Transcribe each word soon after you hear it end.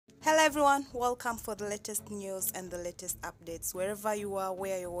Hello everyone, welcome for the latest news and the latest updates. Wherever you are,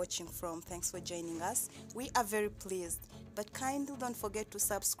 where you're watching from, thanks for joining us. We are very pleased, but kindly don't forget to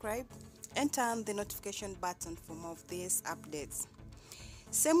subscribe and turn the notification button for more of these updates.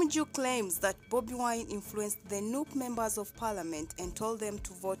 Ssemujju claims that Bobi Wine influenced the NUP members of parliament and told them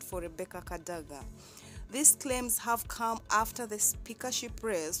to vote for Rebecca Kadaga. These claims have come after the speakership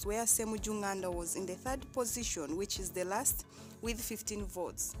race where Ssemujju Nganda was in the third position, which is the last, with 15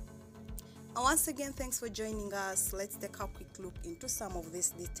 votes. And once again, thanks for joining us. Let's take a quick look into some of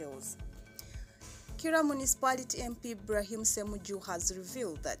these details. Kiira Municipality MP Ibrahim Ssemujju has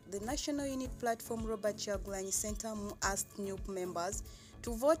revealed that the National Unit Platform Robert Kyagulanyi Ssentamu asked NUP members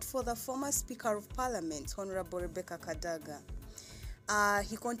to vote for the former Speaker of Parliament, Hon Rebecca Kadaga.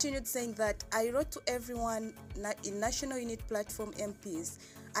 He continued saying that, "I wrote to everyone in National Unit Platform MPs.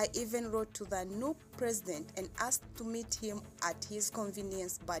 I even wrote to the NUP President and asked to meet him at his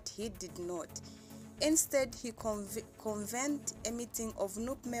convenience, but he did not. Instead, he convened a meeting of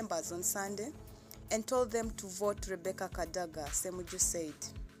NUP members on Sunday and told them to vote Rebecca Kadaga," Ssemujju said.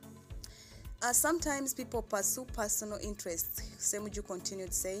 Sometimes people pursue personal interests," Ssemujju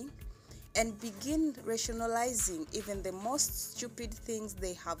continued saying, "and begin rationalizing even the most stupid things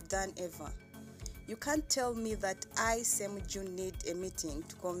they have done ever. You can't tell me that I, Ssemujju, need a meeting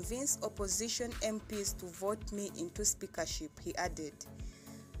to convince opposition MPs to vote me into speakership," he added.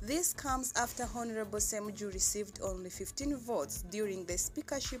 This comes after Honorable Ssemujju received only 15 votes during the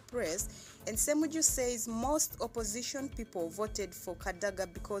speakership race, and Ssemujju says most opposition people voted for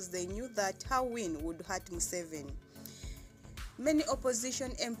Kadaga because they knew that her win would hurt Museveni. "Many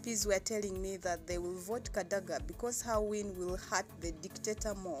opposition MPs were telling me that they will vote Kadaga because her win will hurt the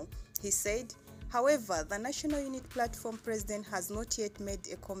dictator more," he said. However, the National Unit Platform President has not yet made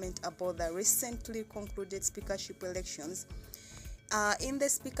a comment about the recently concluded speakership elections. In the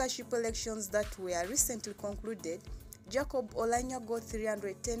speakership elections that were recently concluded, Jacob Oulanyah got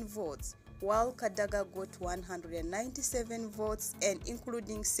 310 votes, while Kadaga got 197 votes, and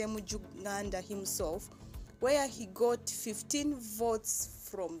including Ssemujju Nganda himself, where he got 15 votes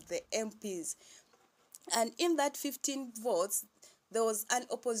from the MPs. And in that 15 votes, there was an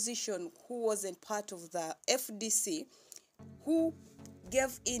opposition who wasn't part of the FDC who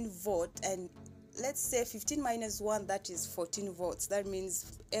gave in vote, and let's say 15 minus 1, that is 14 votes. That means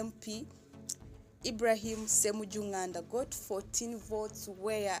MP Ibrahim Ssemujju Nganda got 14 votes,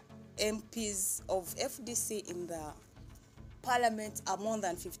 where MPs of FDC in the parliament are more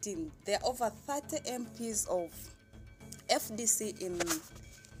than 15. There are over 30 MPs of FDC in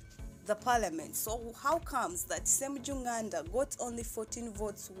the parliament. So how comes that Ssemujju Nganda got only 14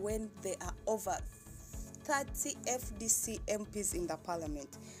 votes when there are over 30 FDC MPs in the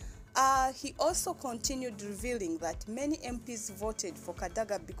parliament? He also continued revealing that many MPs voted for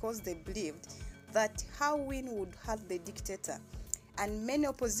Kadaga because they believed that her win would hurt the dictator, and many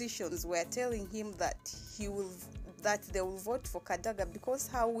oppositions were telling him that they will vote for Kadaga because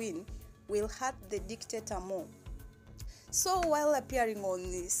her win will hurt the dictator more. So while appearing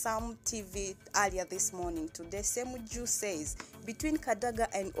on some TV earlier this morning today, Ssemujju says between Kadaga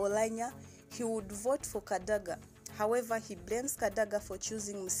and Oulanyah, he would vote for Kadaga. However, he blames Kadaga for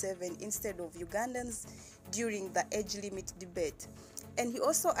choosing Museveni instead of Ugandans during the age limit debate. And he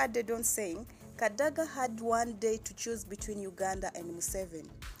also added on saying, "Kadaga had one day to choose between Uganda and Museveni.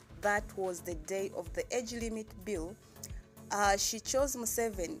 That was the day of the age limit bill. She chose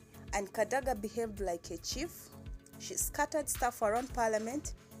Museveni, and Kadaga behaved like a chief. She scattered stuff around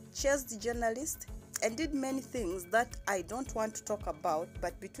parliament, chased journalists, and did many things that I don't want to talk about,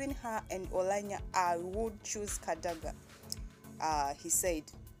 but between her and Oulanyah, I would choose Kadaga," he said.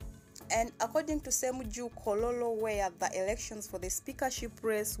 And according to Ssemujju, Kololo, where the elections for the speakership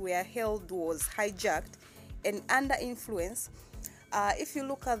race were held, was hijacked and under influence. If you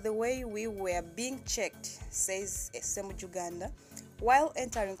look at the way we were being checked," says Ssemujju Nganda, "while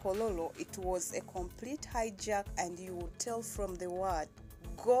entering Kololo, it was a complete hijack, and you would tell from the word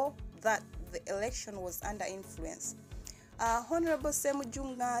go that the election was under influence." Honorable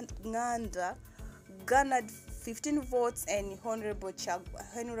Ssemujju Nganda garnered 15 votes, and Honorable Jacob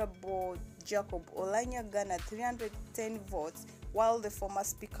Oulanyah garnered 310 votes, while the former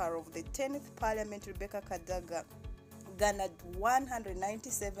Speaker of the 10th Parliament, Rebecca Kadaga, garnered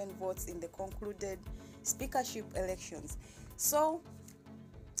 197 votes in the concluded speakership elections. So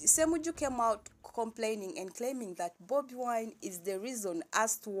Ssemujju came out complaining and claiming that Bobi Wine is the reason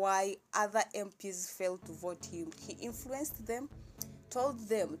as to why other MPs failed to vote him. He influenced them, told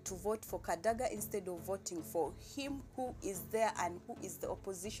them to vote for Kadaga instead of voting for him, who is there and who is the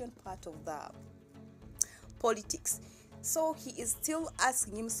opposition part of the politics. So he is still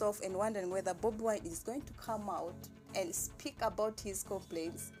asking himself and wondering whether Bobi Wine is going to come out and speak about his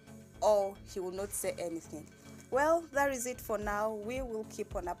complaints, or he will not say anything. Well, that is it for now. We will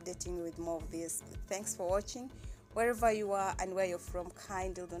keep on updating you with more of this. Thanks for watching. Wherever you are and where you're from,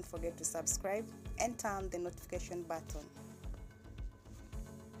 kindly don't forget to subscribe and turn the notification button.